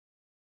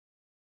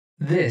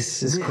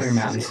This is Clear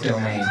Mountain's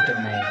domain.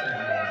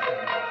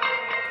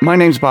 My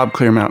name's Bob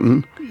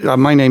Clearmountain.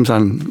 My name's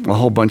on a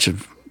whole bunch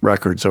of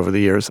records over the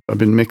years. I've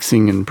been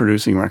mixing and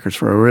producing records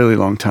for a really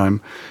long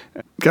time.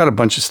 Got a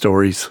bunch of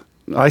stories.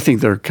 I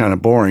think they're kind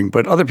of boring,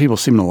 but other people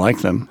seem to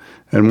like them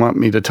and want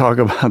me to talk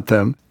about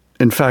them.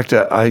 In fact,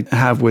 I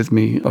have with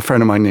me a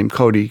friend of mine named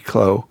Cody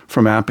Clow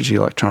from Apogee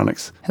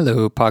Electronics.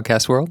 Hello,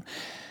 podcast world.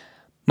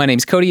 My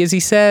name's Cody, as he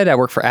said. I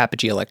work for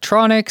Apogee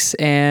Electronics,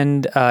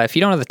 and if you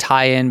don't know the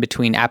tie-in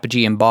between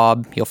Apogee and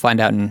Bob, you'll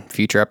find out in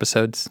future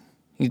episodes.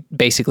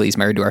 Basically, he's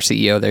married to our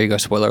CEO. There you go,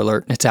 spoiler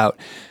alert, it's out.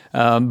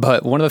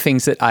 But one of the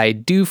things that I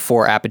do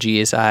for Apogee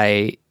is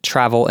I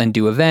travel and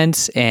do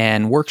events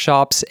and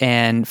workshops,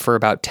 and for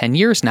about 10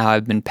 years now,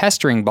 I've been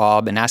pestering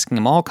Bob and asking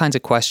him all kinds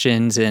of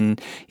questions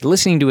and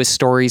listening to his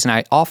stories, and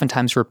I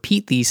oftentimes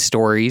repeat these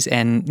stories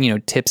and,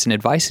 tips and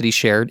advice that he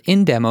shared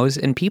in demos,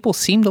 and people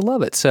seem to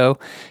love it. So,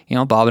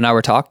 Bob and I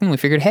were talking, we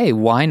figured, hey,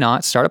 why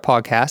not start a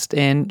podcast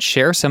and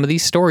share some of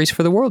these stories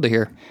for the world to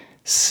hear?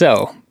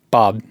 So,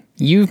 Bob,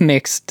 you've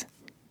mixed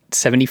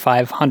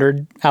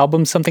 7,500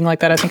 albums, something like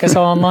that, I think I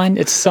saw online.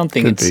 It's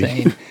something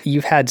insane.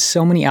 You've had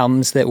so many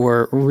albums that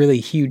were really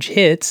huge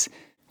hits.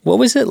 What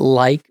was it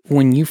like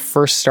when you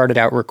first started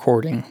out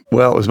recording?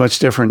 Well, it was much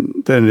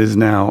different than it is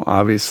now,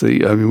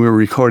 obviously. I mean, we were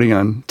recording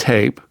on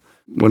tape.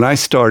 When I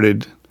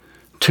started,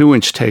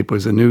 2-inch tape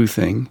was a new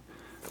thing.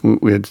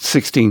 We had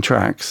 16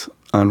 tracks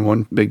on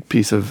one big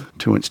piece of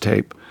 2-inch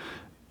tape.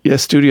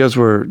 Yes, studios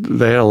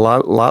they had a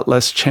lot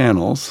less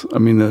channels. I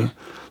mean,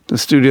 the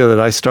studio that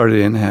I started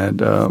in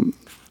had a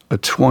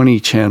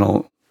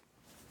 20-channel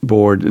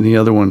board, and the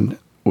other one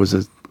was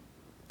a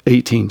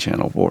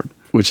 18-channel board,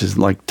 which is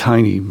like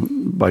tiny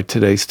by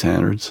today's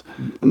standards.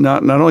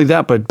 Not only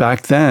that, but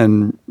back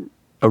then,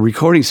 a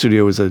recording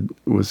studio was a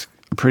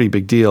pretty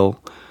big deal.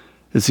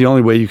 It's the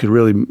only way you could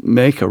really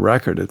make a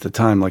record at the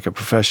time, like a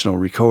professional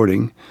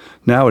recording.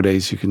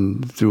 Nowadays, you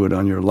can do it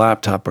on your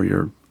laptop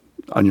or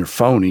on your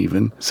phone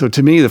even. So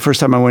to me, the first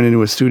time I went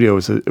into a studio,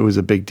 it was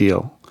a big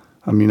deal.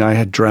 I mean, I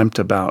had dreamt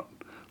about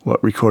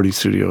what recording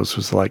studios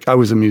was like. I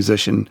was a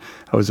musician.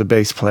 I was a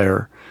bass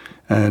player.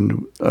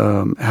 And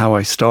how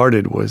I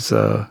started was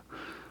the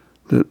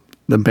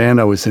band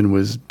I was in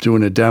was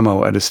doing a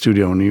demo at a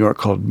studio in New York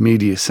called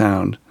Media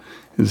Sound.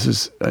 This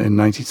is in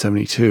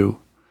 1972.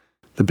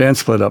 The band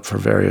split up for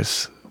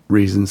various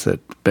reasons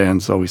that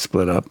bands always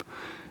split up.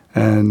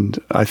 And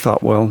I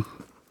thought, well,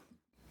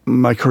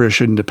 my career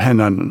shouldn't depend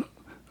on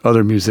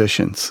other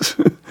musicians.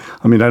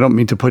 I mean, I don't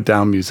mean to put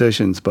down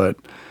musicians, but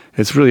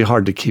it's really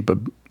hard to keep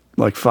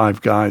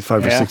five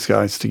or six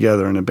guys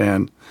together in a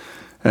band.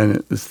 And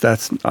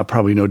that's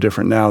probably no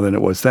different now than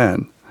it was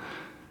then.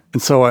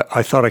 And so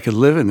I thought I could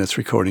live in this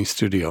recording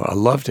studio. I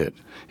loved it.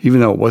 Even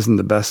though it wasn't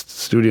the best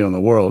studio in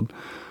the world,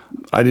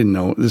 I didn't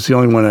know. This is the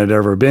only one I'd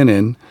ever been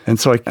in. And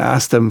so I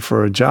asked them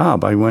for a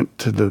job. I went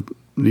to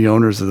the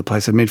owners of the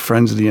place. I made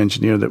friends with the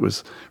engineer that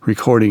was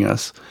recording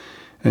us,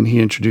 and he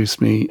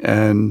introduced me.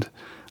 And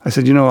I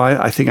said,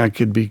 I think I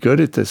could be good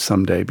at this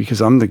someday,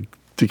 because I'm the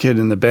kid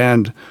in the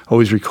band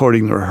always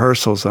recording the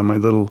rehearsals on my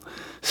little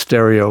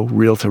stereo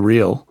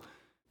reel-to-reel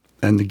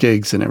and the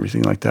gigs and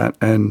everything like that.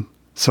 And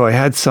so I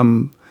had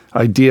some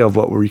idea of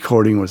what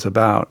recording was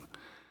about.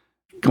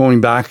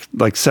 Going back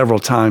several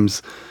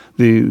times,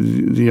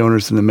 the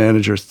owners and the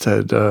managers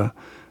said,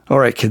 all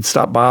right, kids,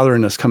 stop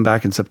bothering us. Come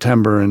back in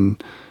September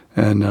and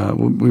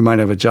we might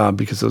have a job,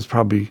 because there's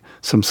probably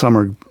some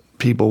summer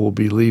people will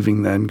be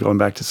leaving then, going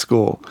back to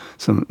school,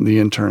 the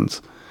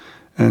interns.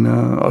 And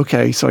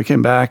okay, so I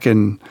came back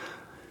and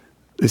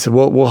they said,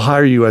 well, we'll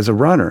hire you as a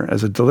runner,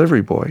 as a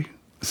delivery boy.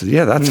 I said,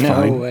 yeah, that's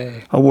fine. No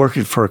way. I'll work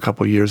it for a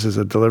couple of years as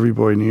a delivery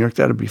boy in New York.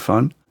 That'd be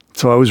fun.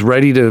 So I was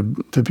ready to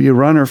be a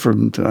runner for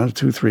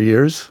 2-3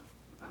 years.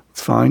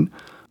 It's fine.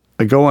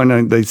 I go on,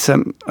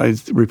 I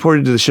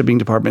reported to the shipping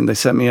department. They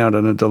sent me out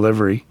on a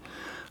delivery.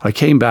 I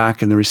came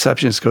back and the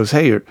receptionist goes,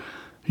 hey, are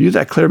you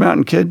that Clear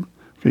Mountain kid?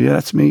 I go, yeah,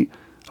 that's me.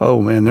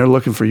 Oh man, they're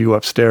looking for you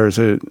upstairs.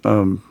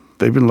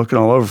 They've been looking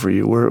all over for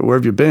you. Where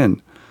have you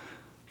been?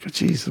 I go,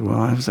 geez,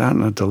 well, I was out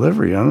in a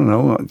delivery. I don't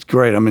know. It's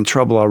great. I'm in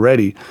trouble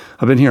already.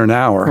 I've been here an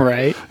hour.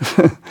 Right.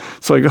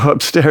 So I go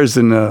upstairs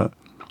and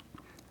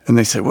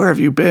they say, where have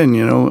you been?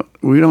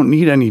 We don't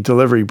need any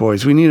delivery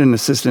boys. We need an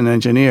assistant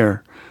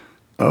engineer.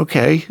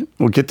 Okay,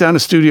 well, get down to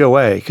Studio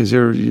A, because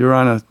you're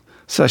on a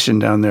session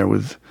down there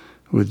with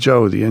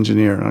Joe, the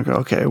engineer. And I go,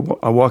 okay.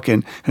 I walk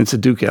in, and it's a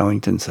Duke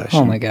Ellington session.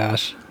 Oh my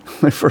gosh.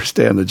 My first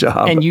day on the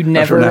job. And you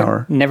never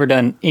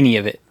done any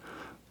of it?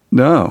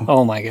 No.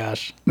 Oh my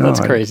gosh. That's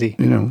crazy.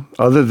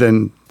 Other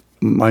than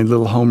my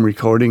little home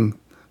recording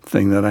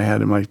thing that I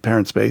had in my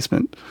parents'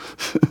 basement.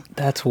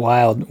 That's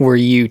wild. Were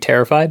you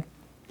terrified?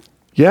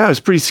 Yeah, I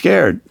was pretty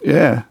scared.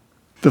 Yeah.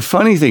 The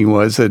funny thing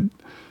was that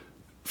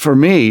for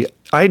me,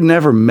 I'd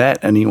never met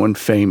anyone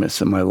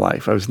famous in my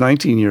life. I was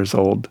 19 years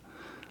old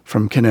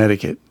from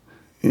Connecticut.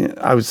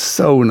 I was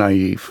so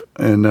naive.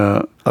 And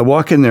I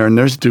walk in there, and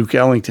there's Duke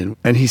Ellington,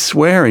 and he's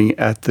swearing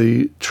at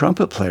the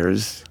trumpet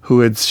players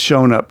who had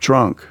shown up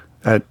drunk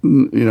at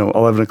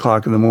 11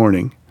 o'clock in the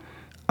morning.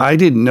 I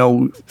didn't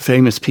know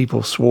famous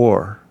people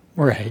swore.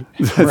 Right.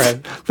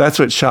 That's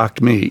what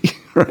shocked me,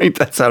 right?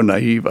 That's how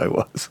naive I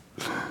was.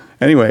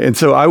 Anyway, and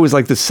so I was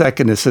like the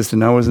second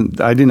assistant.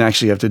 I didn't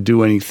actually have to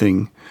do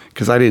anything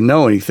because I didn't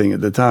know anything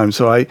at the time.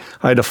 So I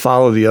had to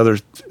follow the other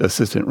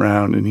assistant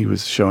around, and he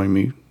was showing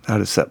me how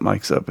to set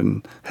mics up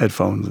and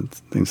headphones and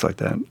things like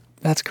that.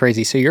 That's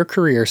crazy. So your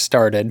career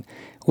started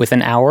with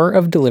an hour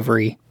of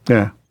delivery.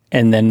 Yeah.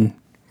 And then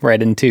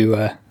right into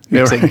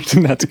mixing. Yeah,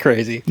 right. That's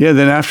crazy. Yeah,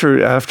 then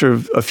after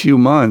a few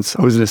months,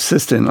 I was an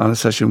assistant on a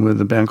session with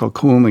a band called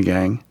Kool and the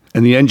Gang.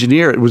 And the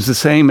engineer, it was the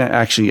same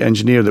actually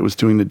engineer that was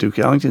doing the Duke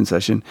Ellington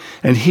session.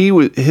 And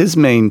his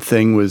main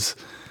thing was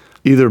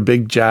either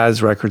big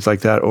jazz records like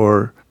that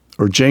or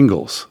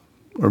jingles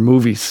or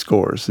movie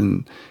scores.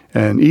 And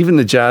even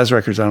the jazz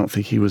records, I don't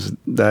think he was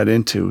that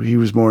into. He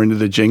was more into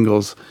the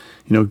jingles,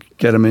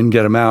 get them in,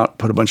 get them out,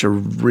 put a bunch of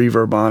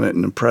reverb on it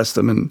and impress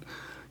them and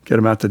get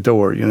them out the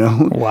door,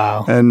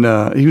 Wow. And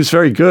he was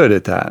very good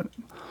at that.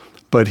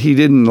 But he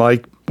didn't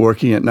like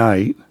working at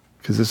night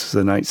because this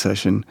was a night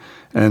session.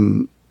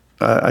 And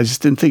I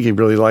just didn't think he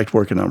really liked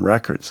working on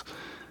records.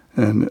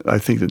 And I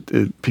think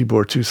that people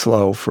were too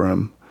slow for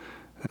him.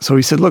 So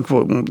he said, look,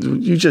 well,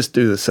 you just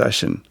do the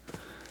session.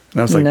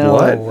 And I was like, No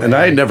what? way. And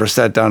I had never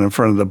sat down in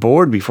front of the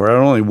board before. I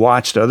only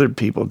watched other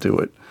people do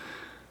it.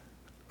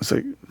 I was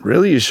like,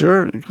 really? You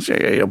sure? He goes,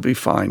 yeah, you'll be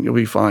fine. You'll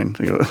be fine.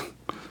 I go,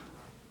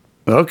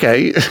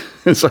 okay.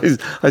 So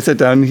I sat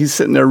down, and he's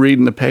sitting there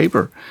reading the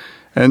paper.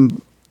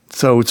 And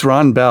so it's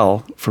Ron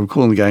Bell from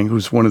Kool and the Gang,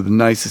 who's one of the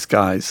nicest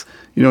guys.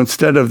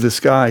 Instead of this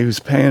guy who's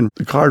paying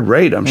the card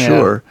rate, I'm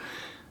sure,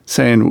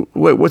 saying,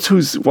 wait,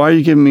 why are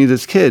you giving me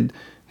this kid?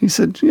 He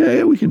said,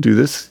 yeah, we can do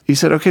this. He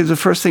said, okay, the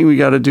first thing we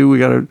got to do, we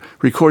got to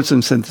record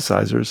some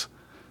synthesizers.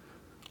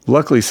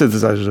 Luckily,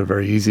 synthesizers are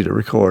very easy to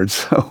record.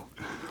 So,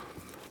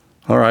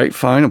 all right,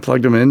 fine. I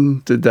plugged them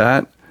in, did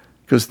that.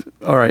 Goes,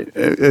 all right,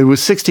 it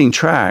was 16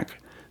 track.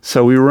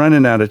 So we were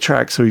running out of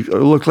tracks. So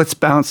let's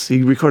bounce.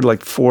 He recorded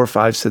like 4 or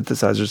 5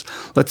 synthesizers.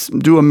 Let's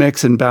do a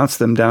mix and bounce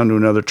them down to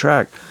another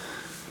track.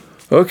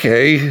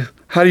 Okay,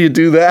 how do you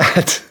do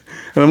that?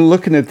 And I'm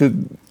looking at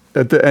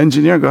the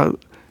engineer.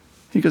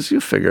 He goes,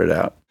 you figure it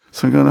out.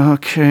 So I'm going,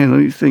 okay,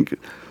 let me think.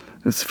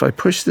 If I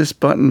push this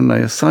button and I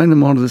assign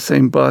them all to the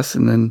same bus,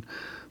 and then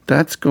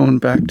that's going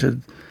back to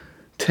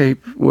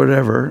tape,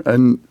 whatever.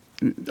 And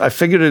I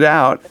figured it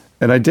out,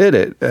 and I did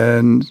it.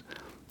 And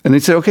they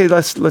said, okay,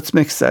 let's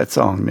mix that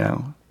song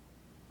now.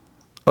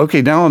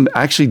 Okay, now I'm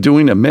actually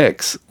doing a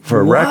mix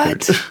for a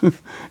record.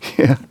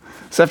 Yeah.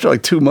 It's after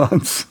like 2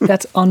 months.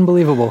 That's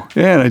unbelievable.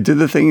 Yeah, and I did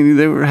the thing, and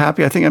they were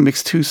happy. I think I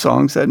mixed 2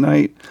 songs that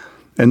night.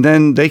 And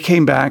then they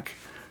came back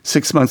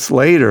 6 months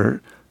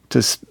later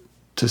to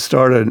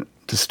start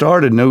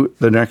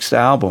the next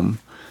album.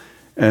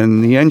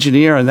 And the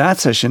engineer on that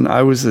session,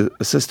 I was the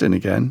assistant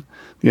again.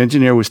 The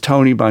engineer was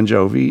Tony Bon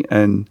Jovi,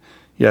 and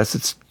yes,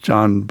 it's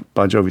John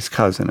Bon Jovi's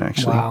cousin,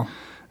 actually. Wow.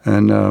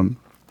 And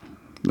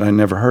I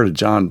never heard of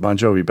John Bon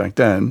Jovi back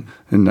then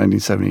in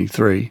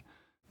 1973.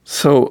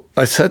 So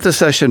I set the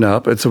session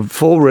up. It's a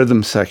full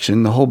rhythm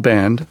section, the whole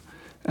band.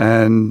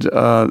 And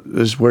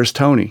where's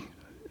Tony?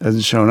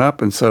 Hasn't shown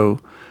up. And so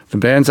the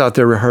band's out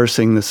there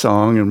rehearsing the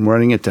song and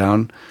running it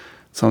down.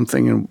 So I'm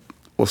thinking,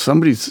 well,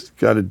 somebody's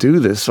got to do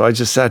this. So I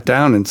just sat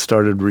down and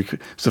started.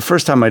 It's the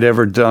first time I'd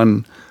ever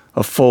done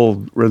a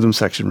full rhythm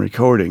section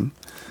recording.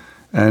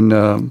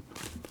 And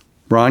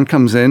Ron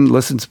comes in,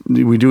 listens.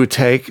 We do a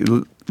take,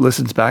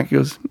 listens back. He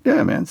goes,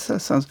 yeah, man,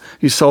 that sounds.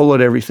 He soloed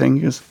everything.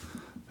 He goes,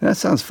 that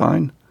sounds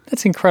fine.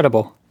 That's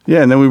incredible.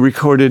 Yeah, and then we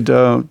recorded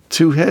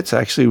 2 hits.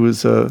 Actually, it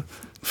was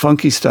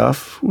Funky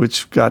Stuff,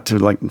 which got to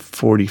like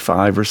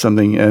 45 or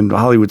something, and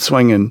Hollywood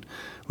Swingin',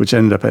 which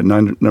ended up at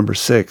number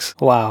 6.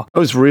 Wow. I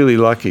was really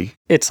lucky.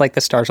 It's like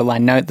the stars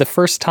aligned. Now, the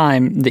first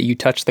time that you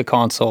touched the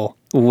console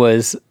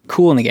was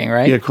Kool and the Gang,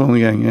 right? Yeah, Kool and the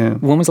Gang, yeah.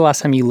 When was the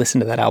last time you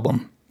listened to that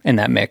album and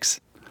that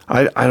mix?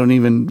 I don't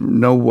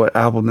even know what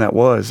album that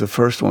was, the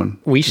first one.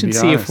 We should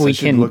see if we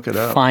can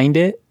find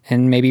it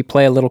and maybe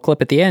play a little clip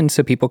at the end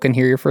so people can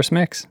hear your first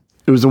mix.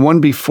 It was the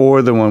one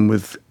before the one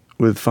with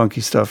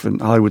Funky Stuff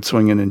and Hollywood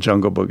Swingin' and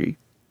Jungle Boogie.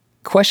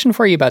 Question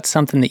for you about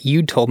something that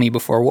you told me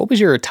before. What was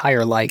your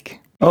attire like?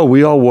 Oh,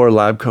 we all wore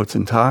lab coats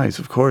and ties,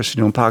 of course.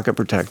 Pocket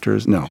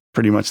protectors. No,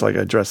 pretty much like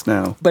I dress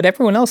now. But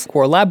everyone else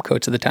wore lab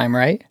coats at the time,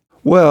 right?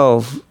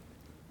 Well,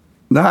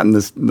 not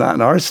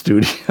in our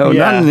studio,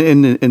 Yeah. not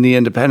in the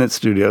independent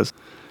studios.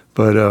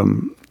 But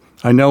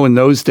I know in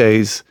those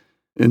days,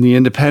 in the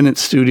independent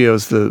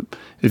studios,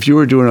 if you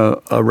were doing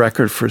a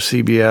record for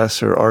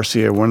CBS or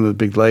RCA or one of the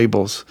big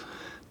labels,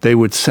 they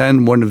would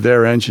send one of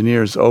their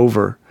engineers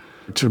over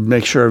to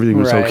make sure everything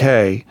was Right.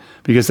 okay,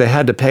 because they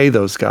had to pay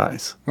those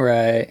guys.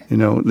 Right.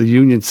 The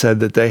union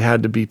said that they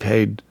had to be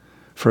paid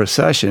for a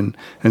session,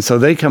 and so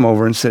they come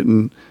over and sit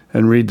and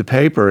read the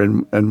paper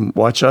and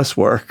watch us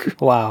work.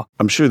 Wow.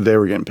 I'm sure they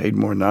were getting paid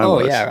more than I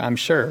was. Oh, yeah, I'm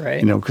sure,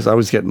 right? Because I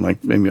was getting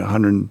like maybe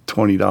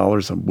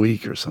 $120 a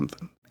week or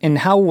something. And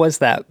how was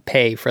that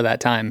pay for that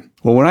time?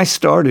 Well, when I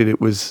started,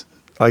 it was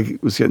I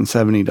was getting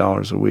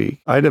 $70 a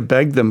week. I had to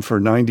beg them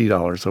for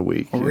 $90 a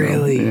week.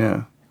 Really?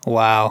 Yeah.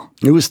 Wow.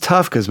 It was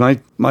tough because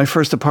my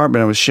first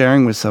apartment I was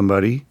sharing with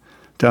somebody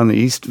down the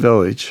East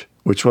Village,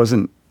 which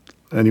wasn't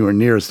anywhere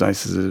near as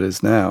nice as it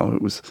is now.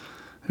 It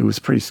was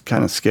pretty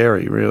kind of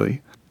scary,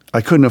 really.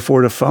 I couldn't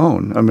afford a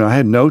phone. I mean, I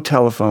had no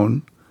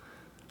telephone.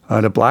 I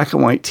had a black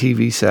and white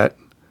TV set,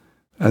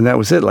 and that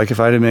was it. Like if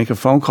I had to make a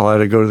phone call, I had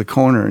to go to the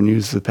corner and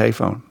use the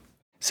payphone.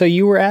 So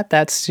you were at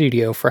that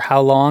studio for how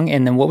long?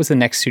 And then what was the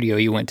next studio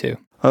you went to?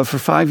 For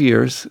 5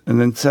 years. And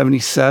then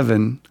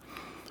 1977,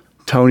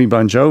 Tony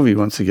Bon Jovi,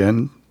 once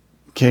again,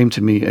 came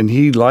to me. And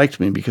he liked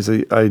me because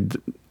I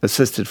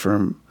assisted for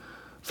him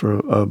for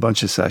a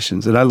bunch of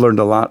sessions. And I learned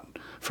a lot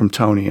from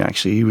Tony,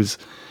 actually.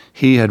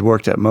 He had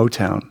worked at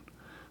Motown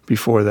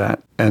before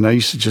that. And I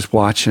used to just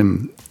watch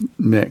him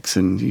mix.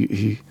 And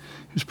he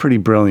was pretty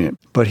brilliant.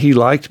 But he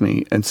liked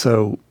me. And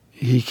so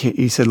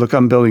he said, look,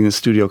 I'm building a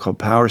studio called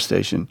Power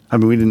Station. I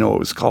mean, we didn't know what it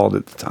was called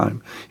at the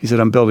time. He said,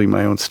 I'm building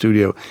my own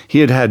studio. He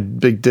had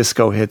big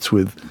disco hits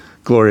with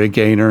Gloria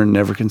Gaynor and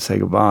Never Can Say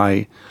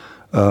Goodbye,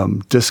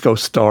 disco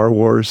Star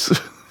Wars.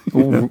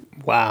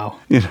 Wow.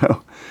 You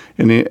know,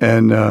 and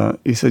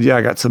he said, yeah,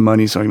 I got some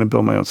money, so I'm going to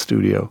build my own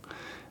studio.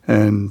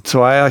 And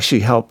so I actually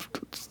helped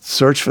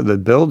search for the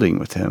building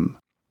with him.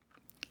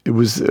 It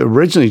was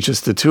originally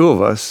just the two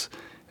of us.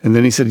 And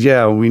then he said,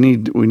 yeah, we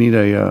need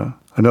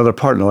another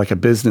partner, like a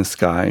business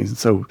guy. And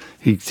so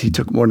he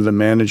took one of the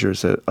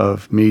managers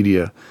of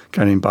media, a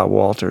guy named Bob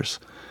Walters,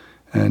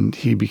 and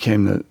he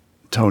became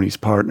Tony's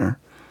partner.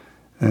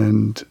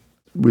 And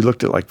we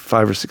looked at like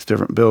 5 or 6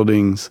 different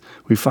buildings.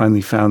 We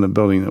finally found the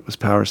building that was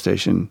Power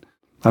Station.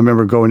 I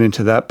remember going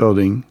into that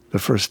building the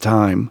first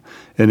time,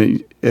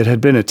 and it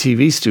had been a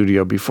TV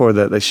studio before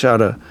that. They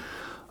shot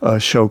a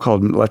show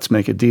called Let's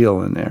Make a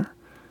Deal in there,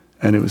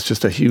 and it was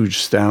just a huge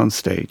sound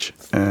stage.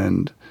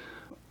 And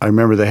I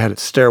remember they had a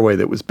stairway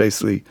that was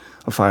basically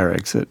a fire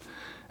exit,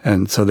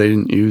 and so they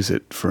didn't use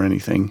it for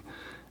anything.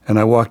 And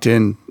I walked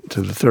in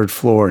to the 3rd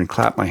floor and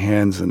clapped my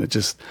hands, and it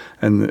just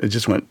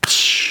went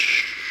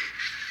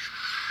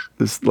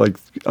this like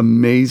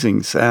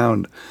amazing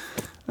sound.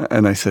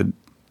 And I said,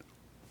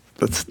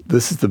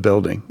 "This is the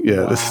building.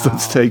 Yeah, Wow.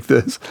 let's take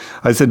this."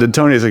 I said to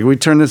Tony, "I was like, can we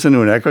turn this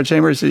into an echo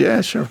chamber?" He said,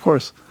 "Yeah, sure, of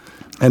course."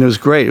 And it was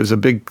great. It was a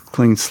big,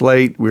 clean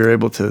slate. We were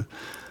able to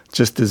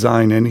just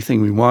design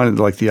anything we wanted,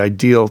 like the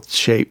ideal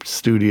shaped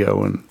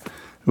studio, and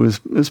it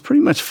was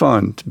pretty much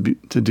fun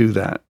to do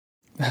that.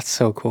 That's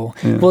so cool.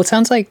 Yeah. Well, it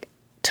sounds like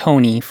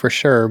Tony for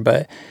sure,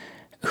 but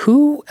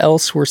who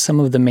else were some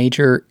of the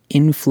major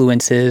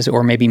influences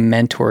or maybe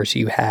mentors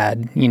you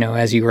had,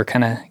 as you were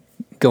kind of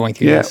going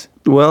through this?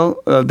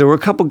 Well, there were a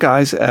couple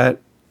guys at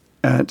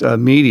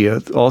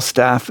media, all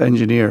staff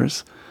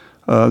engineers.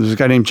 There's a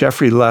guy named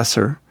Jeffrey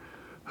Lesser,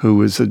 who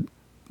was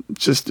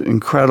just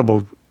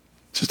incredible,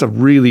 just a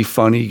really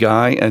funny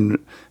guy and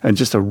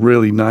just a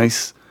really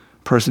nice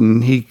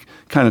person. He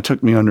kind of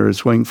took me under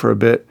his wing for a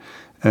bit.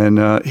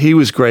 And he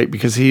was great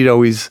because he'd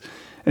always,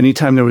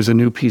 anytime there was a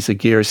new piece of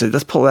gear, he said,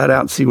 let's pull that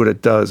out and see what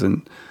it does.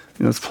 And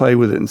let's play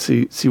with it and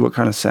see what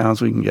kind of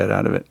sounds we can get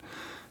out of it.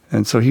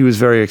 And so he was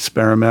very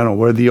experimental,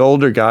 where the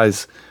older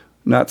guys,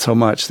 not so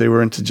much. They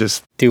were into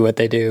just do what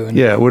they do.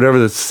 Whatever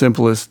the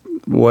simplest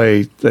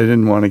way. They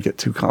didn't want to get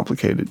too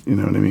complicated. You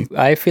know what I mean?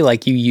 I feel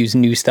like you use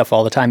new stuff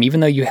all the time, even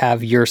though you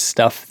have your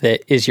stuff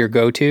that is your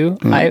go-to.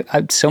 I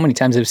so many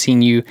times I've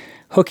seen you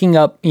hooking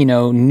up,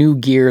 new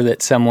gear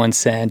that someone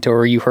sent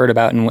or you heard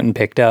about and went and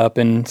picked up.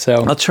 And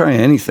so I'll try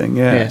anything.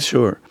 Yeah,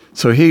 sure.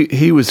 So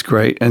he was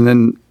great. And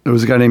then there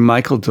was a guy named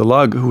Michael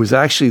DeLug, who was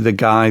actually the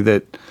guy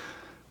that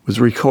was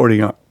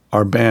recording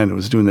our band,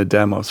 was doing the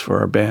demos for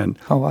our band.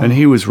 Oh, wow. And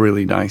he was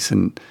really nice,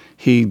 and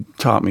he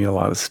taught me a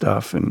lot of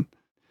stuff. And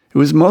it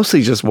was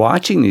mostly just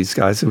watching these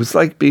guys. It was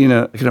like being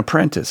an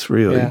apprentice,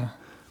 really,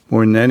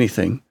 more than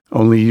anything.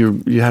 Only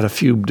you had a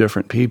few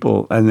different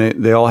people, and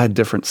they all had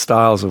different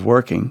styles of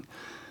working,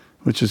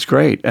 which is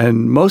great.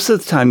 And most of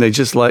the time, they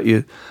just let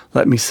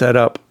me set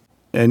up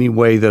any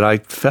way that I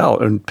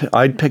felt. And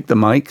I'd pick the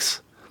mics.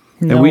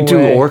 No and we do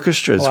way.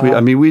 orchestras.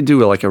 Wow. We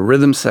do like a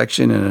rhythm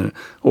section and an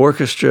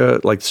orchestra,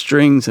 like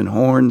strings and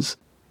horns.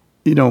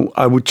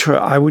 I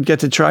would get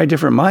to try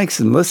different mics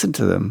and listen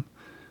to them.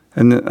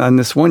 And on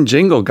this one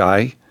jingle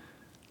guy,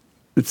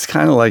 it's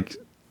kind of like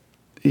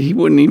he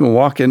wouldn't even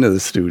walk into the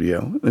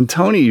studio. And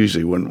Tony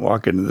usually wouldn't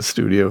walk into the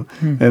studio.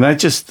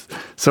 And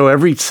so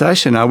every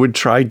session I would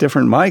try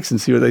different mics and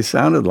see what they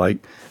sounded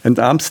like. And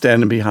I'm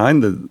standing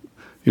behind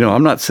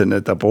I'm not sitting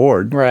at the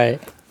board.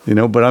 Right.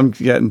 But I'm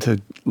getting to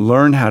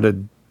learn how to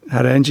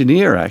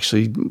engineer,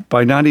 actually,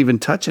 by not even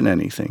touching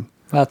anything.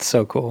 That's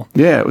so cool.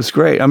 Yeah, it was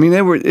great. I mean,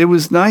 it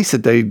was nice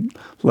that they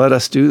let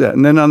us do that.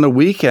 And then on the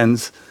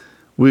weekends,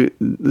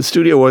 the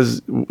studio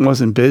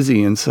wasn't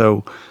busy, and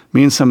so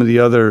me and some of the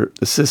other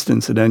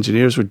assistants and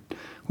engineers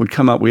would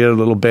come up. We had a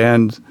little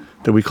band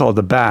that we called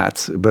the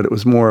Bats, but it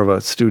was more of a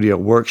studio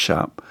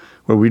workshop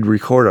where we'd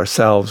record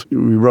ourselves.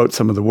 We wrote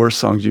some of the worst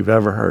songs you've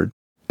ever heard,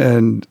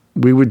 and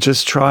we would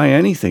just try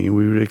anything, and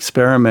we would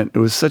experiment. It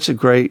was such a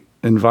great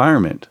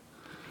environment.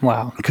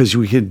 Wow. because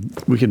we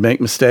could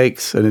make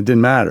mistakes and it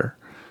didn't matter,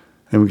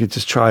 and we could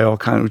just try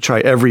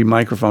every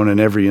microphone and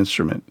every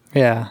instrument.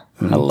 Yeah,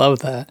 I love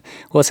that.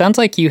 Well, it sounds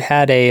like you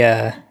had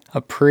a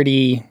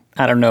pretty,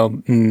 I don't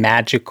know,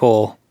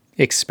 magical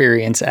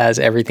experience as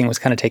everything was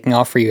kind of taking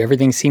off for you.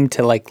 Everything seemed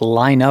to like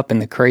line up in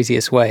the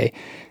craziest way.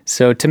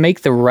 So to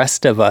make the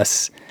rest of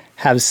us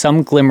have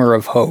some glimmer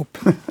of hope,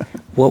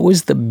 what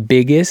was the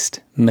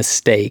biggest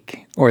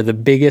mistake or the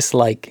biggest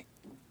like,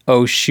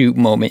 oh shoot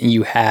moment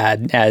you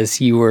had as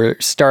you were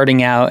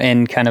starting out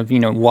and kind of,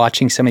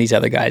 watching some of these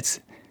other guys?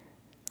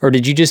 Or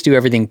did you just do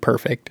everything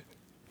perfect?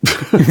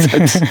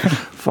 That's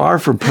far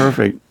from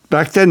perfect.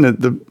 Back then,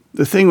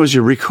 the thing was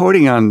you're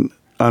recording on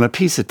a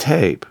piece of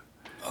tape.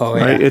 Oh,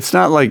 right? yeah. It's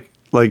not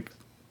like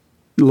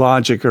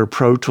Logic or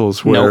Pro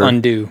Tools where No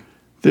undo.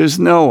 there's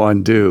no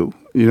undo.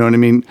 You know what I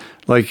mean?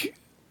 Like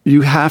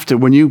you have to,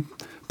 when you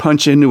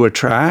punch into a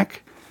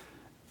track,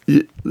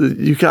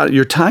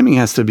 your timing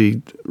has to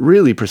be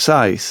really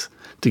precise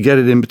to get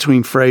it in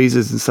between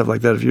phrases and stuff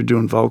like that if you're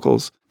doing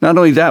vocals. Not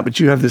only that, but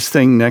you have this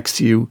thing next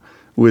to you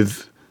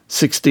with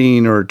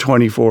 16 or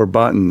 24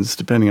 buttons,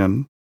 depending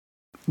on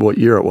what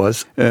year it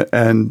was,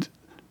 and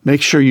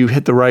make sure you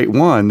hit the right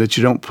one, that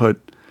you don't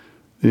put,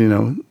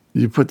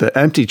 you put the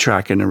empty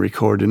track in a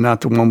record and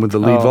not the one with the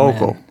lead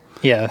vocal. Man.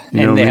 Yeah, You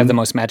know and what they I have mean? the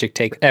most magic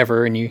take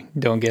ever, and you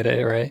don't get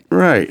it, right?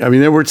 Right. I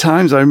mean, there were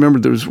times, I remember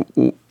there was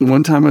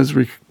one time I was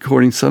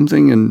recording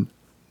something, and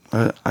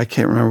I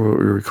can't remember what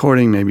we were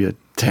recording, maybe a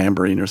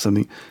tambourine or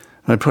something.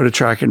 And I put a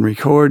track in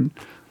record,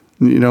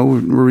 we're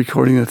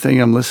recording the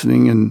thing, I'm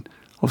listening, and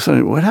all of a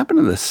sudden, what happened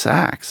to the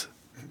sax?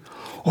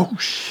 Oh,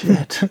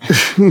 shit. Stop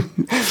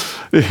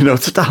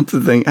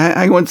the thing.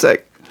 Hang on one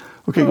sec.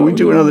 Okay, can we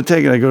do another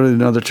take? And I go to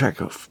another track.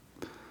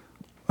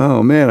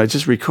 Oh, man, I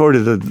just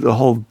recorded the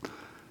whole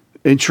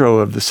intro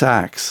of the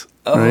sax,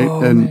 right?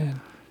 Man.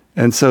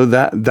 And so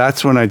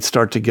that's when I'd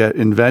start to get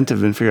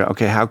inventive and figure out,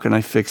 okay, how can I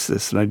fix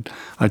this? And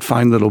I'd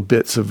find little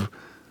bits of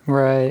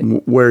Right.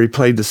 where he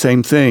played the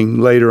same thing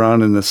later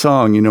on in the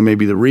song,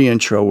 maybe the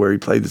re-intro where he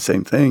played the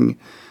same thing.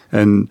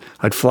 And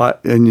I'd fly,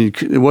 and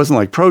it wasn't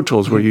like Pro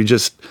Tools where you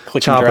just Click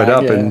and chop drag, it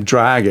up yeah. and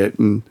drag it.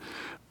 And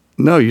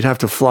no, you'd have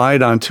to fly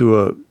it onto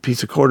a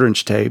piece of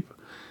 1/4-inch tape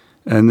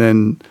and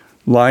then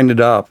line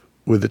it up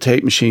with the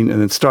tape machine and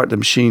then start the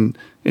machine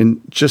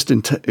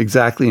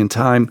exactly in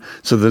time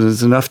so that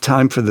there's enough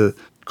time for the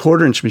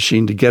 1/4-inch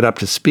machine to get up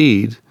to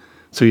speed.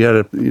 So you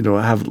had to,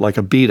 have like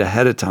a beat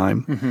ahead of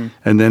time,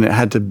 and then it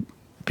had to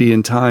be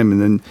in time,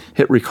 and then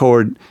hit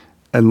record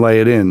and lay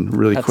it in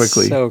really That's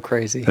quickly. so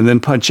crazy. And then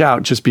punch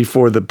out just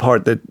before the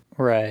part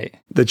Right.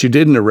 that you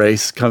didn't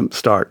erase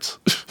starts.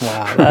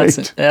 Wow,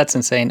 Right? that's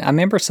insane. I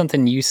remember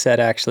something you said,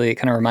 actually, it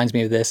kind of reminds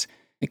me of this.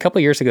 A couple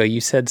of years ago, you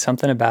said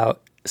something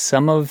about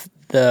some of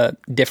the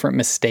different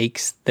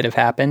mistakes that have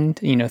happened,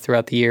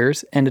 throughout the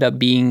years ended up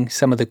being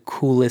some of the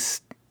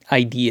coolest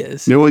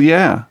ideas. Yeah, well,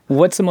 yeah.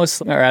 What's the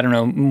most, or I don't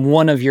know,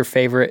 one of your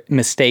favorite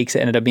mistakes that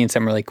ended up being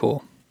something really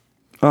cool?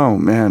 Oh,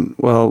 man.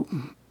 Well,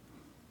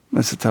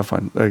 that's a tough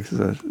one. Like,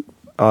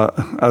 out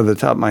of the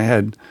top of my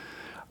head.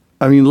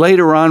 I mean,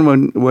 later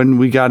on when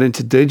we got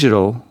into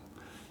digital,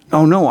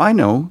 oh, no, I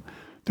know.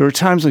 There were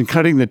times when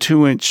cutting the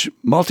 2-inch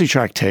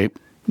multi-track tape,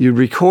 you'd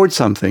record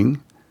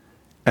something,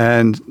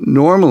 and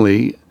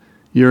normally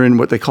you're in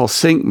what they call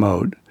sync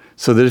mode,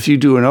 so that if you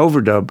do an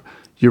overdub,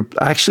 you're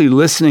actually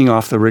listening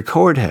off the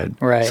record head.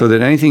 Right. So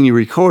that anything you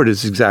record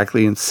is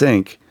exactly in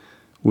sync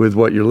with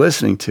what you're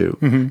listening to.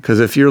 Because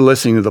if you're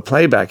listening to the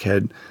playback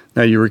head,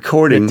 now you're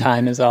recording The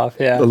time is off,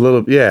 yeah. a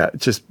little,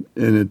 just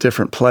in a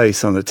different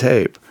place on the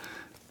tape.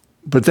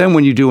 But then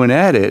when you do an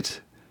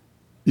edit,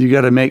 you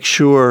got to make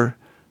sure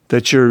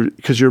that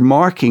because you're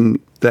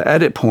marking the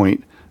edit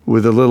point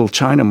with a little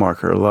China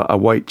marker, a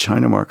white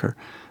China marker.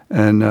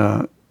 And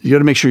you got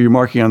to make sure you're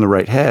marking on the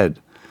right head.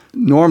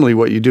 Normally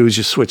what you do is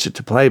you switch it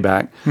to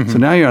playback. So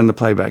now you're on the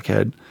playback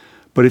head.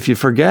 But if you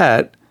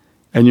forget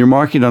and you're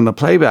marking on the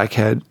playback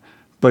head,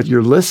 but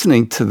you're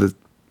listening to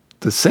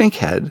the sync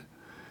head,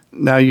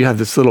 now you have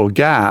this little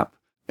gap.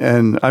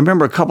 And I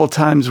remember a couple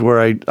times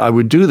where I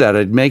would do that.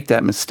 I'd make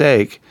that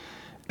mistake.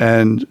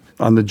 And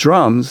on the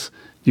drums,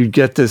 you'd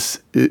get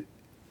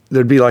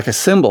there'd be like a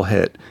cymbal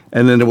hit,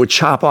 and then it would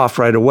chop off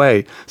right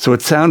away. So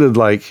it sounded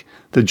like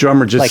the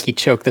drummer just... Like he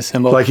choked the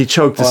cymbal? Like he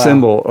choked the Wow.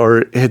 cymbal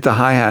or hit the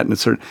hi-hat,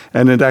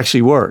 and it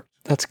actually worked.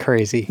 That's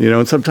crazy.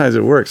 And sometimes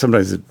it worked.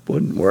 Sometimes it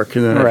wouldn't work,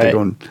 and then I have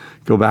to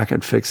go back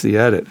and fix the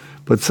edit.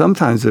 But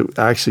sometimes it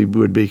actually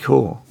would be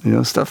cool,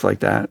 stuff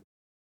like that.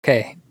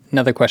 Okay,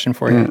 another question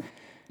for you.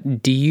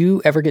 Do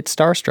you ever get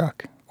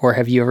starstruck? Or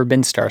have you ever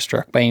been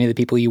starstruck by any of the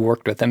people you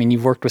worked with? I mean,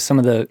 you've worked with some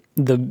of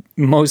the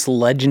most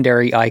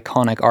legendary,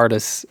 iconic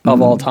artists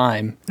of all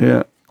time.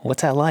 Yeah.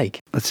 What's that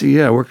like? Let's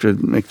see. I worked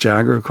with Mick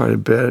Jagger quite a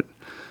bit.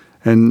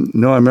 And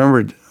I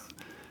remember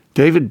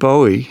David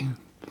Bowie,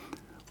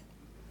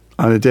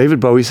 on a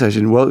David Bowie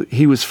session, well,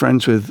 he was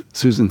friends with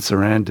Susan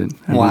Sarandon.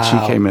 And when she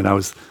came in, I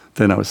was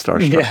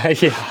starstruck.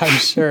 Yeah,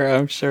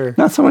 I'm sure.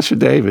 Not so much for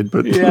David,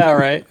 but... Yeah,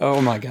 right. Oh,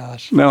 my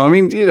gosh. No, I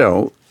mean,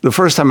 the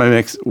first time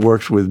I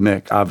worked with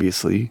Mick,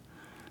 obviously,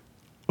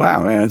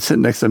 wow, man, it's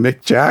sitting next to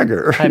Mick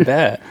Jagger. I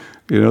bet.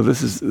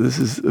 This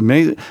is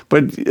amazing.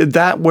 But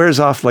that wears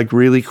off like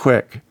really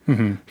quick.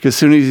 Mm-hmm. Because as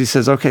soon as he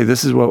says, okay,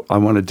 this is what I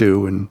want to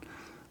do, and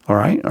all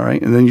right.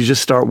 And then you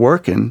just start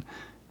working,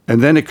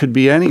 and then it could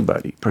be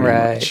anybody pretty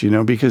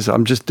much, because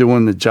I'm just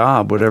doing the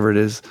job, whatever it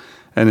is,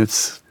 and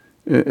it's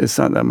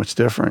not that much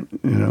different,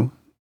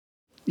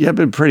 Yeah, I've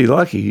been pretty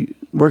lucky.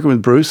 Working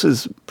with Bruce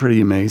is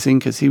pretty amazing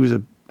because he was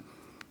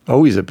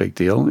always a big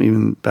deal,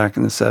 even back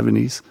in the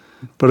 70s.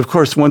 But of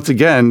course, once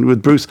again,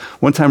 with Bruce,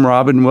 one time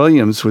Robin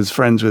Williams was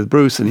friends with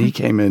Bruce, and he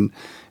came in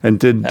and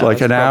did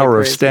like an hour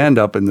of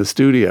stand-up in the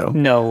studio.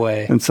 No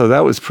way. And so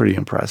that was pretty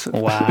impressive.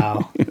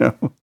 Wow.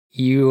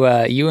 You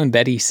and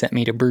Betty sent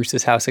me to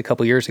Bruce's house a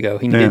couple years ago.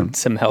 He needed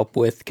some help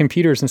with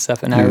computers and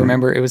stuff. And I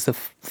remember it was the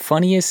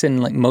funniest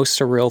and like most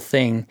surreal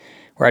thing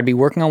where I'd be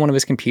working on one of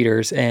his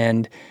computers,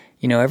 and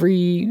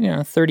every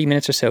 30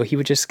 minutes or so, he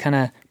would just kind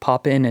of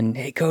pop in and,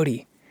 hey,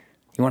 Cody,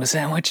 you want a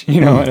sandwich?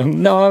 No,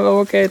 I'm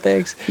okay,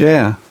 thanks.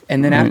 Yeah.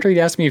 And then after he'd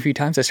asked me a few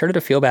times, I started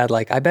to feel bad.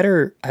 Like, I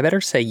better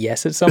say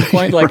yes at some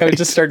point. Like, I was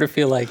just starting to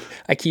feel like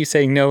I keep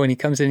saying no, and he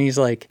comes in and he's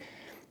like,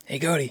 hey,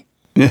 Cody,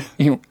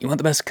 you want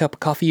the best cup of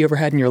coffee you ever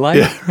had in your life?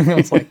 Yeah. And I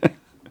was like,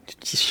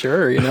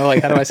 sure.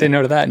 Like, how do I say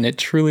no to that? And it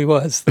truly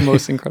was the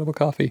most incredible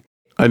coffee.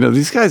 I know.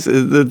 These guys,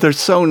 they're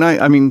so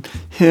nice. I mean,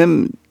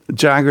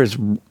 Jagger's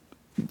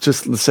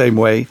just the same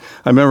way.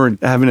 I remember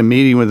having a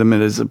meeting with him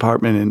at his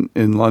apartment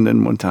in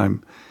London one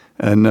time.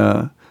 And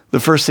the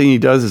first thing he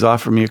does is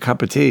offer me a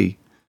cup of tea.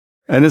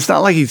 And it's not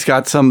like he's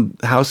got some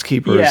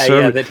housekeeper or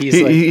servant. That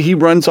he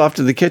runs off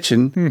to the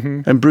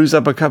kitchen and brews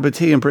up a cup of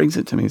tea and brings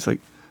it to me. It's like,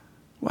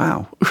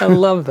 wow. I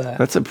love that.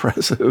 That's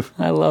impressive.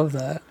 I love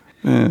that.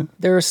 Yeah.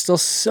 There are still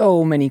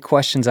so many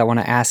questions I want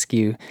to ask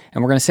you,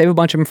 and we're going to save a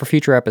bunch of them for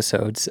future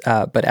episodes.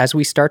 But as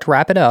we start to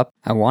wrap it up,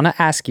 I want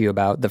to ask you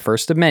about the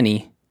first of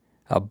many,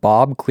 a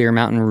Bob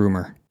Clearmountain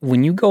rumor.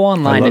 When you go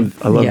online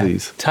I love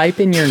these. Type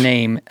in your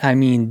name, I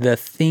mean, the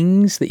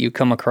things that you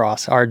come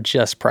across are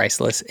just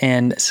priceless.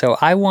 And so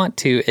I want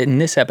to, in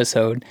this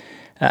episode,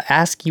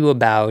 ask you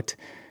about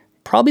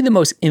probably the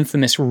most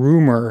infamous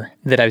rumor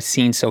that I've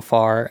seen so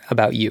far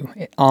about you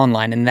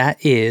online, and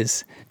that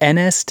is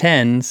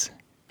NS10s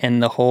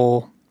and the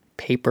whole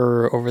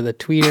paper over the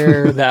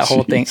tweeter, that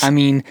whole thing. I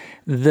mean,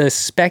 the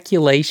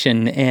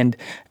speculation and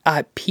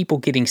people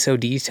getting so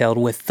detailed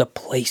with the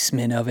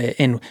placement of it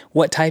and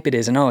what type it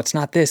is. And it's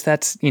not this,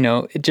 that's,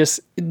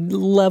 just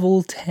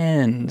level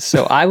 10.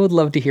 So I would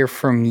love to hear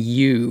from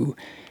you.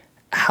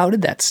 How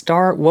did that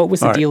start? What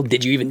was the deal?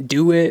 Did you even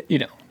do it?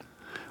 All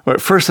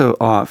right, first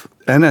off,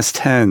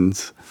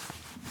 NS10s,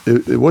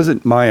 it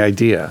wasn't my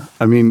idea.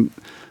 I mean,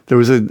 there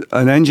was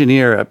an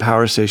engineer at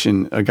Power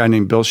Station, a guy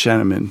named Bill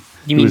Sheneman.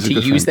 You mean to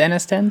use the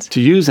NS10s?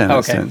 To use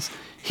NS10s. Okay.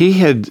 He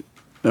had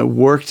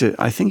worked at,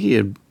 I think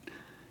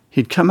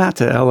he'd come out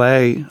to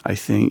LA, I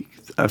think,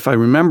 if I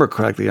remember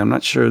correctly. I'm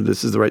not sure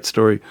this is the right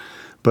story,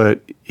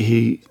 but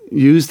he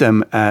used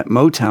them at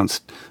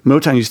Motown.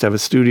 Motown used to have a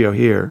studio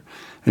here,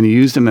 and he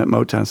used them at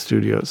Motown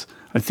Studios.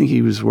 I think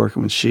he was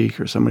working with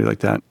Chic or somebody like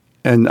that.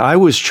 And I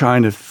was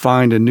trying to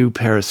find a new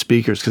pair of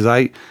speakers because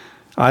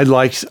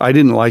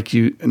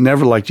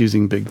never liked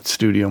using big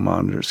studio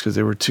monitors because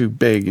they were too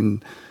big,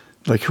 and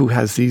like, who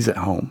has these at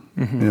home?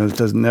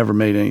 It never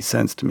made any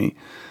sense to me.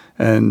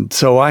 And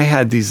so I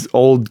had these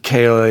old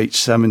KLH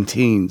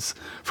 17s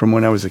from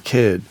when I was a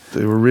kid.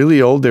 They were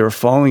really old. They were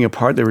falling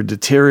apart. They were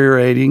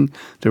deteriorating.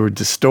 They were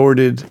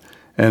distorted,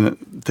 and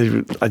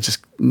I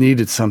just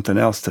needed something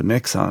else to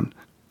mix on.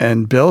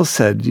 And Bill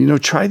said,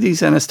 try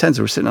these NS10s.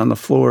 They were sitting on the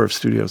floor of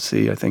Studio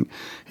C, I think.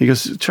 He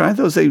goes, try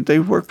those. They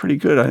work pretty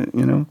good.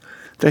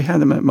 They had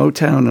them at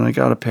Motown, and I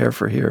got a pair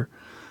for here.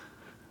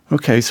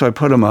 Okay, so I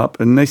put them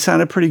up, and they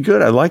sounded pretty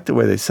good. I liked the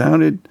way they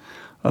sounded.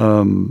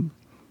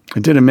 I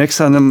did a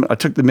mix on them. I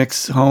took the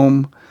mix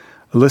home,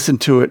 I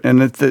listened to it,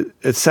 and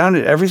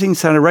everything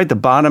sounded right. The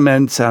bottom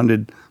end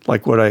sounded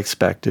like what I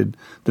expected.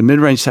 The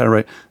mid-range sounded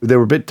right. They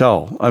were a bit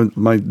dull.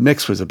 My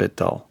mix was a bit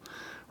dull,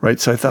 right?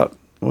 So I thought,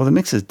 well, the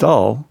mix is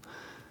dull,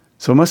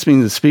 so it must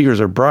mean the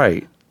speakers are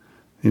bright,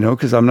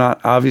 because I'm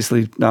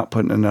obviously not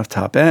putting enough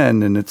top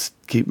end, and it's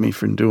keeping me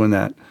from doing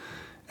that.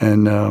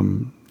 And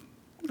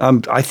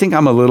I think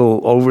I'm a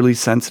little overly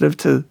sensitive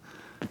to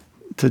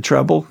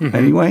treble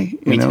anyway.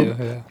 Me too,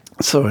 yeah.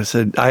 So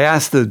I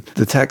asked the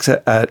techs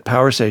at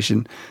Power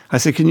Station, I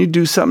said, can you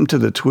do something to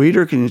the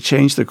tweeter? Can you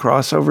change the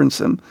crossover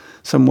in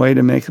some way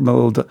to make them a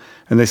little...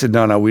 And they said,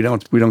 no, we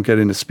don't get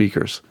into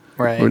speakers.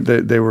 Right.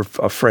 They were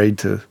afraid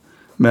to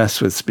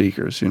mess with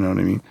speakers, you know what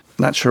I mean?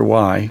 Not sure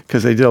why,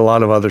 because they did a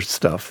lot of other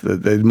stuff.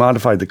 They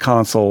modified the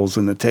consoles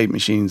and the tape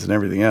machines and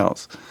everything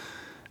else.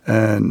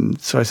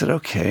 And so I said,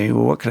 okay,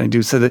 well, what can I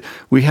do? So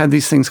we had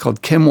these things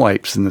called Kim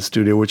wipes in the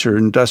studio, which are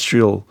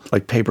industrial,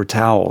 like paper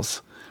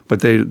towels, but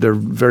they're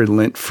very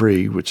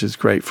lint-free, which is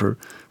great for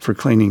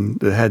cleaning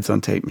the heads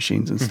on tape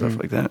machines and stuff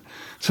like that.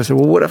 So I said,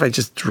 well, what if I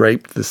just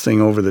draped this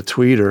thing over the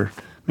tweeter?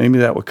 Maybe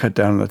that would cut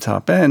down on the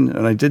top end.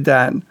 And I did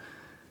that,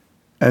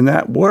 and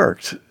that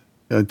worked.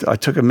 I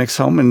took a mix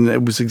home, and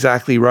it was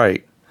exactly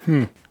right.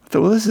 I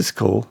thought, well, this is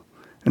cool.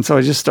 And so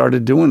I just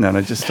started doing that.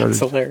 I just started.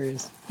 That's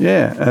hilarious.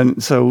 Yeah.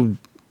 And so,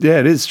 yeah,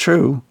 it is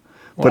true.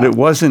 But Wow. it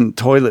wasn't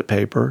toilet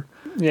paper.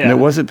 Yeah. And it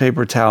wasn't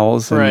paper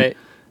towels. And, Right.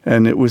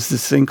 And it was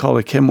this thing called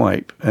a Kim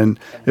wipe. And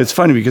it's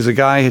funny because a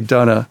guy had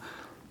done a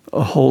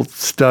whole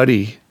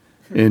study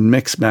in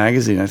Mix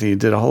magazine. I think he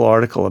did a whole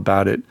article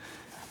about it.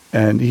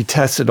 And he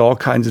tested all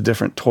kinds of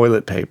different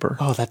toilet paper.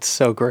 Oh, that's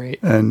so great.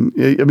 And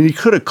I mean, he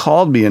could have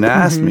called me and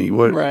asked me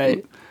what.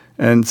 Right.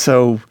 And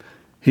so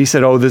he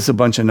said, "Oh, this is a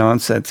bunch of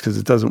nonsense because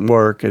it doesn't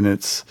work, and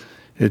there's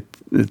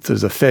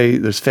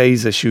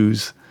phase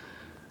issues."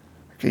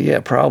 Okay, yeah,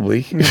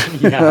 probably.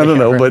 Yeah, I don't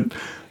know, right. but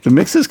the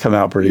mixes come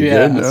out pretty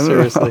Yeah, good. I don't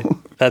seriously. know.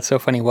 That's so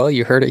funny. Well,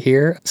 you heard it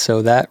here.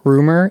 So that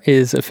rumor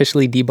is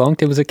officially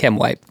debunked. It was a chem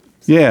wipe.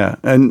 Yeah,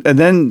 and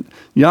then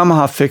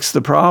Yamaha fixed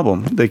the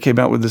problem. They came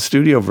out with the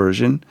studio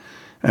version,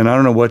 and I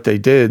don't know what they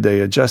did. They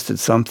adjusted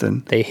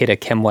something. They hit a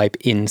chem wipe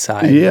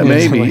inside. Yeah,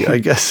 maybe. I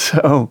guess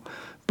so.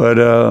 But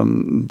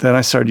then I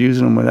started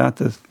using them without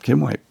the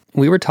Kim wipe.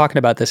 We were talking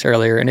about this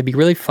earlier, and it'd be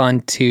really fun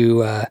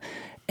to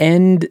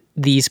end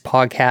these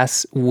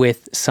podcasts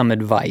with some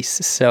advice.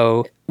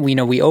 So,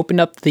 we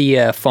opened up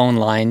the phone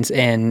lines,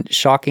 and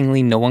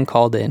shockingly, no one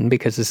called in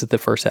because this is the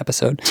first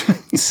episode.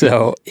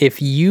 So,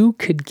 if you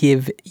could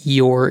give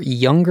your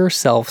younger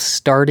self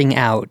starting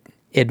out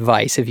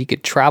advice, if you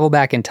could travel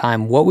back in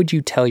time, what would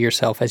you tell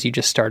yourself as you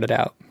just started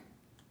out?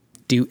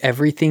 Do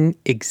everything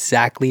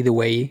exactly the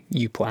way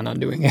you plan on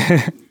doing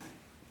it.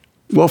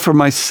 Well, for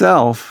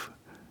myself,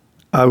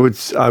 I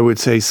would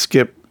say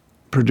skip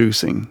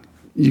producing.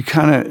 You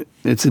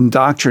it's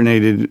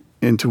indoctrinated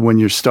into when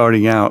you're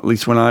starting out, at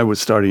least when I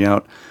was starting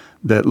out,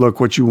 that look,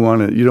 you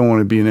don't want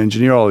to be an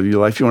engineer all of your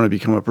life, you want to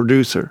become a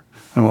producer.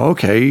 And well,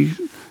 okay.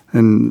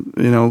 And,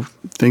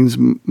 things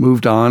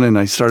moved on and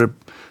I started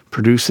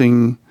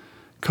co-producing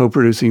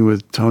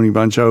with Tony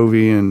Bon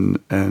Jovi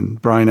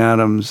and Bryan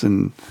Adams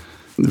and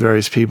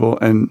various people.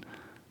 And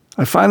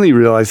I finally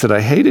realized that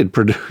I hated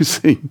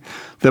producing,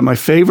 that my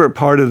favorite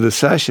part of the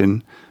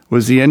session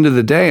was the end of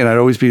the day. And I'd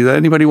always be, does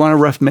anybody want a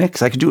rough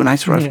mix? I could do a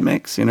nice rough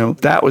mix,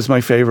 That was my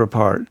favorite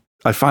part.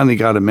 I finally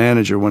got a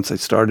manager once I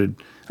started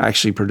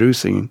actually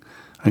producing.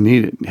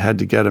 I had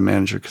to get a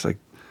manager because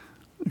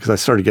I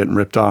started getting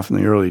ripped off in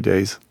the early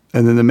days.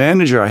 And then the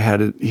manager I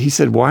had, he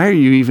said, why are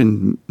you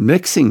even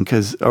mixing?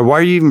 Or why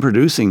are you even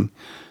producing?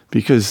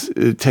 Because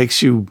it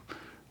takes you,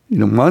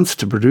 months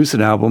to produce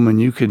an album,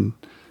 and you can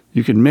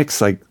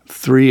mix like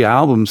 3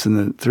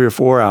 or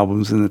 4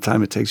 albums in the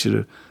time it takes you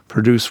to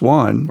produce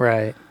one.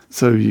 Right.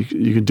 So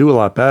you could do a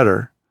lot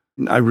better.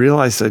 I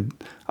realized that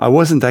I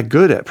wasn't that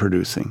good at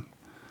producing.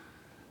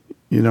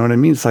 You know what I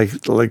mean? It's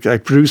like I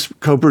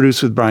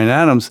co-produced with Bryan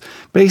Adams.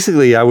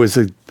 Basically, I was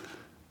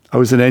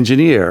an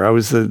engineer. I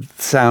was the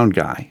sound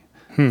guy.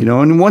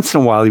 And once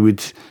in a while he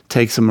would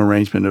take some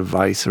arrangement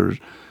advice, or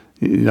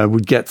I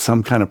would get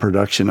some kind of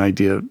production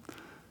idea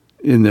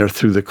in there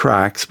through the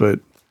cracks, but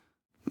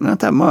not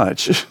that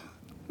much.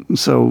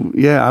 So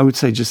yeah, I would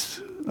say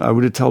I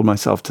would have told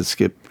myself to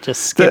skip.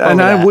 Just skip over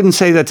and I that. wouldn't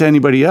say that to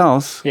anybody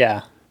else.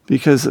 Yeah.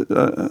 Because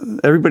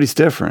everybody's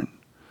different.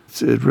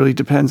 It really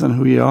depends on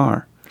who you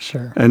are.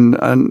 Sure. And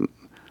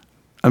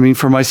I mean,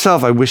 for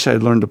myself, I wish I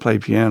had learned to play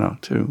piano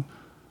too.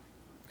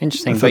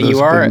 Interesting. I thought But that was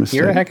a big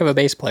you're a mistake. heck of a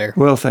bass player.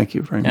 Well, thank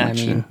you very Yeah,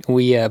 much. I mean,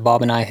 we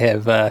Bob and I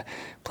have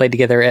played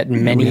together at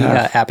many we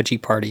have. Apogee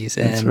parties,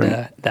 and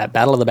right. that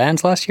Battle of the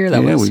Bands last year,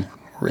 that was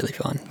really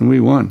fun. And we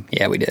won.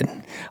 Yeah, we did.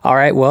 All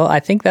right, well, I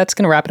think that's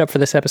going to wrap it up for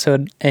this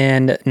episode,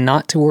 and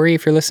not to worry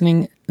if you're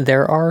listening,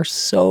 there are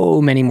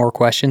so many more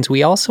questions.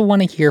 We also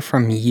want to hear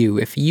from you.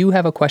 If you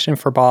have a question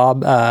for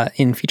Bob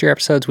in future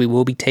episodes, we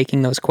will be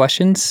taking those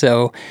questions,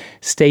 so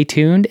stay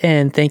tuned,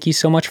 and thank you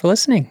so much for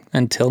listening.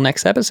 Until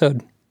next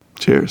episode.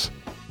 Cheers.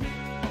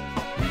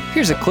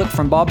 Here's a clip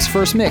from Bob's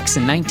first mix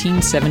in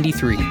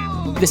 1973.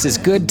 This is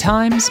Good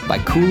Times by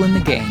Kool and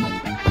the Gang.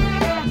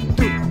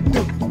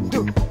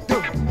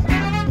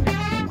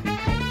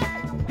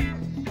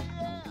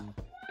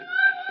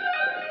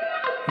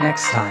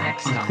 Next time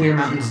on Clear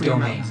Mountains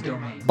Domain.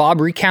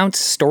 Bob recounts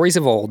stories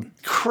of old.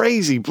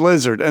 Crazy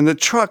blizzard, and the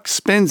truck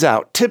spins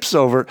out, tips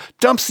over,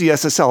 dumps the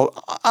SSL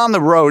on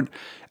the road,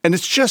 and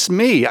it's just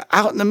me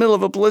out in the middle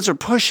of a blizzard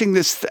pushing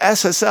this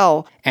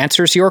SSL.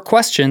 Answers your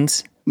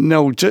questions.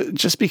 No,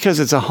 just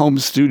because it's a home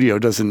studio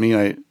doesn't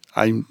mean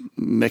I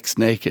mix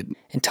naked.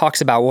 And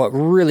talks about what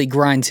really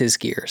grinds his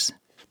gears.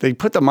 They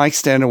put the mic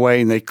stand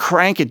away and they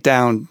crank it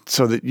down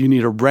so that you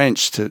need a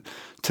wrench to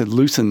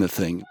loosen the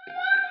thing.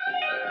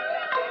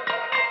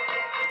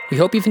 We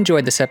hope you've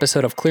enjoyed this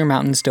episode of Clear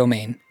Mountains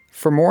Domain.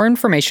 For more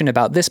information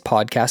about this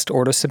podcast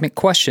or to submit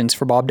questions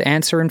for Bob to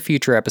answer in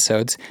future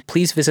episodes,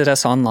 please visit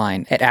us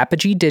online at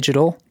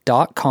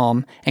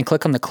apogeedigital.com and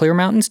click on the Clear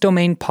Mountains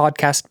Domain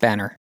podcast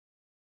banner.